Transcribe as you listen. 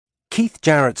Keith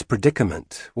Jarrett's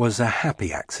predicament was a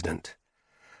happy accident,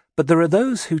 but there are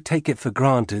those who take it for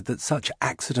granted that such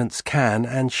accidents can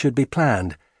and should be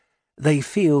planned. They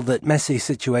feel that messy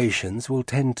situations will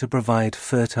tend to provide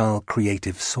fertile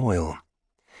creative soil.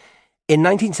 In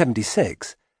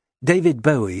 1976, David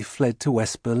Bowie fled to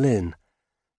West Berlin.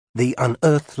 The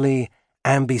unearthly,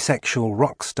 ambisexual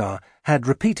rock star had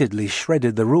repeatedly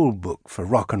shredded the rule book for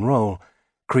rock and roll,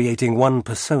 creating one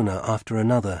persona after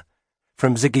another,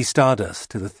 from Ziggy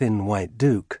Stardust to the Thin White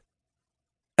Duke,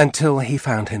 until he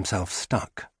found himself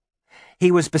stuck. He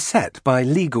was beset by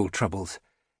legal troubles.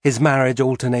 His marriage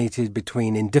alternated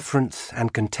between indifference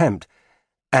and contempt,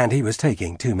 and he was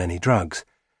taking too many drugs,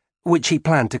 which he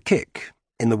planned to kick,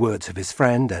 in the words of his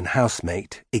friend and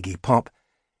housemate, Iggy Pop,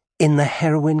 in the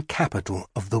heroin capital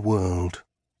of the world.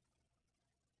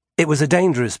 It was a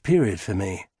dangerous period for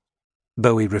me,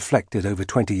 Bowie reflected over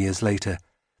 20 years later.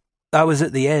 I was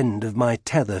at the end of my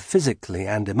tether physically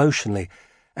and emotionally,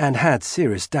 and had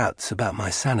serious doubts about my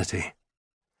sanity.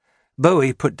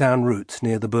 Bowie put down roots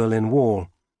near the Berlin Wall.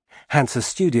 Hansa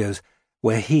Studios,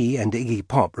 where he and Iggy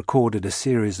Pop recorded a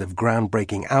series of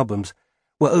groundbreaking albums,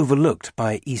 were overlooked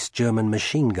by East German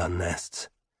machine gun nests.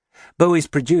 Bowie's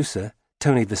producer,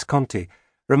 Tony Visconti,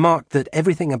 remarked that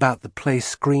everything about the place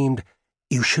screamed,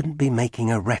 "You shouldn't be making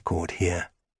a record here."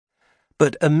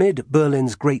 But amid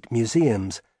Berlin's great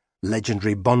museums,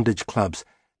 legendary bondage clubs,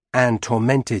 and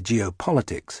tormented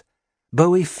geopolitics,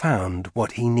 Bowie found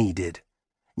what he needed: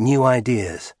 new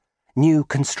ideas, new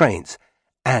constraints,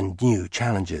 and new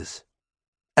challenges.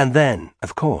 And then,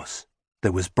 of course,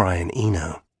 there was Brian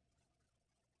Eno.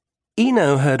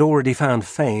 Eno had already found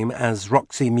fame as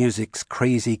Roxy Music's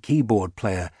crazy keyboard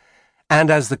player,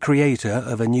 and as the creator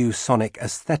of a new sonic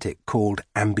aesthetic called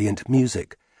ambient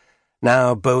music.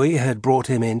 Now Bowie had brought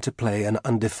him in to play an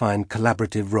undefined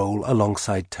collaborative role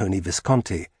alongside Tony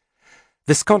Visconti.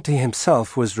 Visconti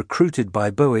himself was recruited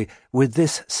by Bowie with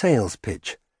this sales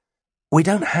pitch: "We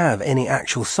don't have any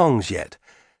actual songs yet.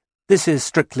 This is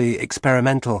strictly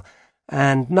experimental,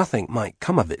 and nothing might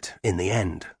come of it in the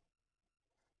end."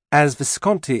 As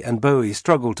Visconti and Bowie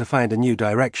struggled to find a new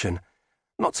direction,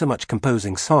 not so much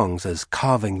composing songs as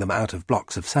carving them out of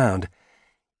blocks of sound,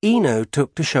 Eno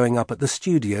took to showing up at the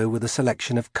studio with a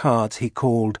selection of cards he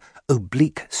called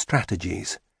oblique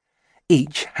strategies.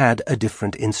 Each had a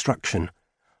different instruction,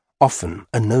 often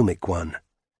a gnomic one.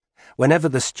 Whenever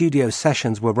the studio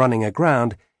sessions were running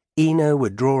aground, Eno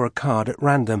would draw a card at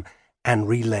random and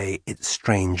relay its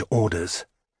strange orders.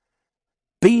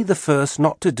 Be the first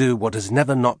not to do what has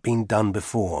never not been done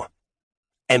before.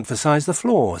 Emphasize the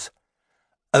flaws.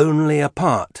 Only a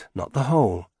part, not the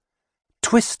whole.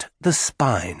 Twist the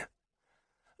spine.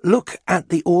 Look at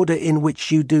the order in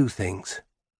which you do things.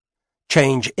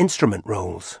 Change instrument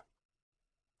roles.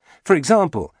 For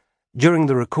example, during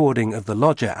the recording of the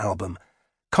Lodger album,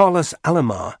 Carlos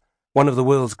Alomar, one of the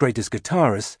world's greatest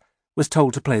guitarists, was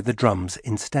told to play the drums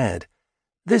instead.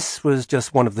 This was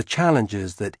just one of the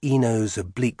challenges that Eno's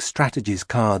oblique strategies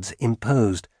cards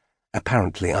imposed,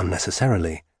 apparently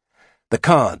unnecessarily. The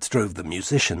cards drove the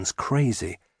musicians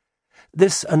crazy.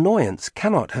 This annoyance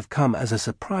cannot have come as a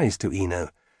surprise to Eno.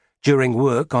 During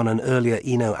work on an earlier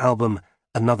Eno album,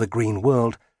 Another Green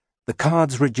World, the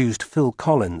cards reduced Phil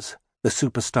Collins, the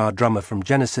superstar drummer from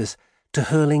Genesis, to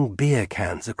hurling beer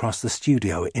cans across the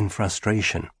studio in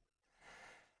frustration.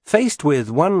 Faced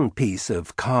with one piece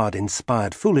of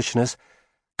card-inspired foolishness,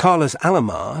 Carlos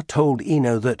Alomar told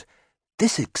Eno that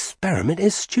this experiment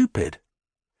is stupid.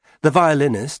 The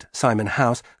violinist, Simon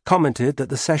House, commented that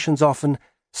the sessions often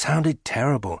sounded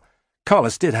terrible.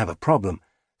 Carlos did have a problem,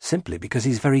 simply because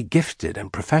he's very gifted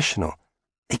and professional.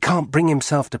 He can't bring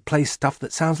himself to play stuff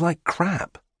that sounds like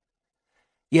crap.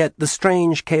 Yet the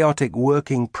strange, chaotic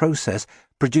working process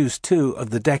produced two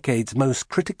of the decade's most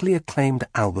critically acclaimed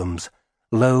albums,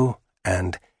 Low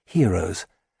and Heroes,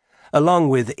 along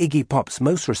with Iggy Pop's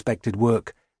most respected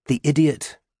work, The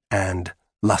Idiot and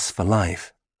Lust for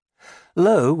Life.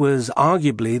 Low was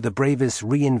arguably the bravest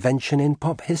reinvention in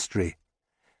pop history.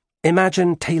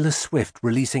 Imagine Taylor Swift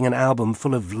releasing an album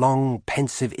full of long,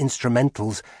 pensive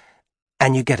instrumentals,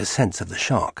 and you get a sense of the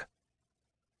shock.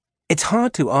 It's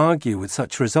hard to argue with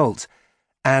such results,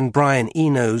 and Brian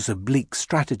Eno's oblique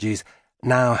strategies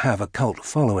now have a cult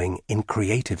following in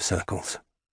creative circles.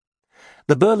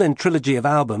 The Berlin trilogy of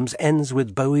albums ends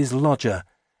with Bowie's Lodger,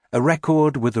 a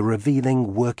record with a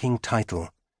revealing working title.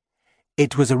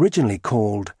 It was originally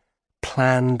called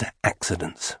Planned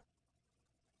Accidents.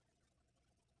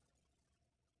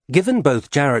 Given both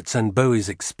Jarrett's and Bowie's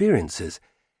experiences,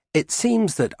 it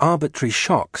seems that arbitrary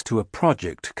shocks to a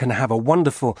project can have a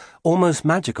wonderful, almost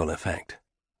magical effect.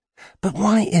 But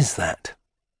why is that?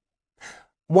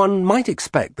 One might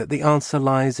expect that the answer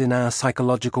lies in our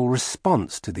psychological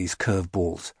response to these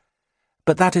curveballs,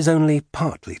 but that is only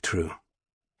partly true.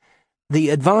 The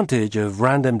advantage of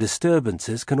random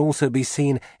disturbances can also be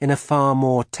seen in a far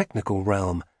more technical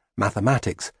realm,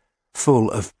 mathematics, full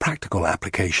of practical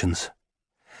applications.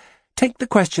 Take the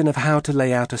question of how to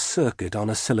lay out a circuit on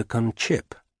a silicon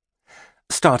chip.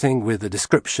 Starting with a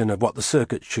description of what the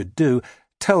circuit should do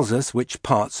tells us which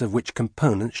parts of which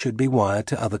components should be wired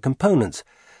to other components,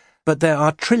 but there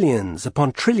are trillions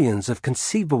upon trillions of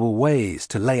conceivable ways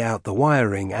to lay out the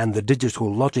wiring and the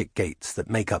digital logic gates that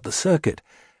make up the circuit,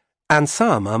 and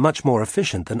some are much more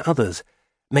efficient than others,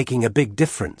 making a big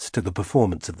difference to the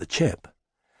performance of the chip.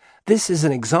 This is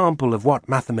an example of what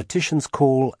mathematicians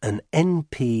call an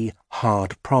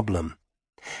NP-hard problem.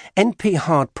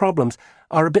 NP-hard problems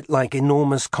are a bit like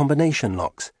enormous combination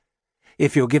locks.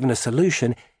 If you're given a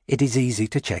solution, it is easy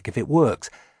to check if it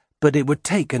works, but it would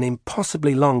take an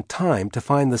impossibly long time to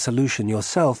find the solution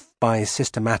yourself by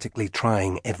systematically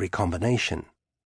trying every combination.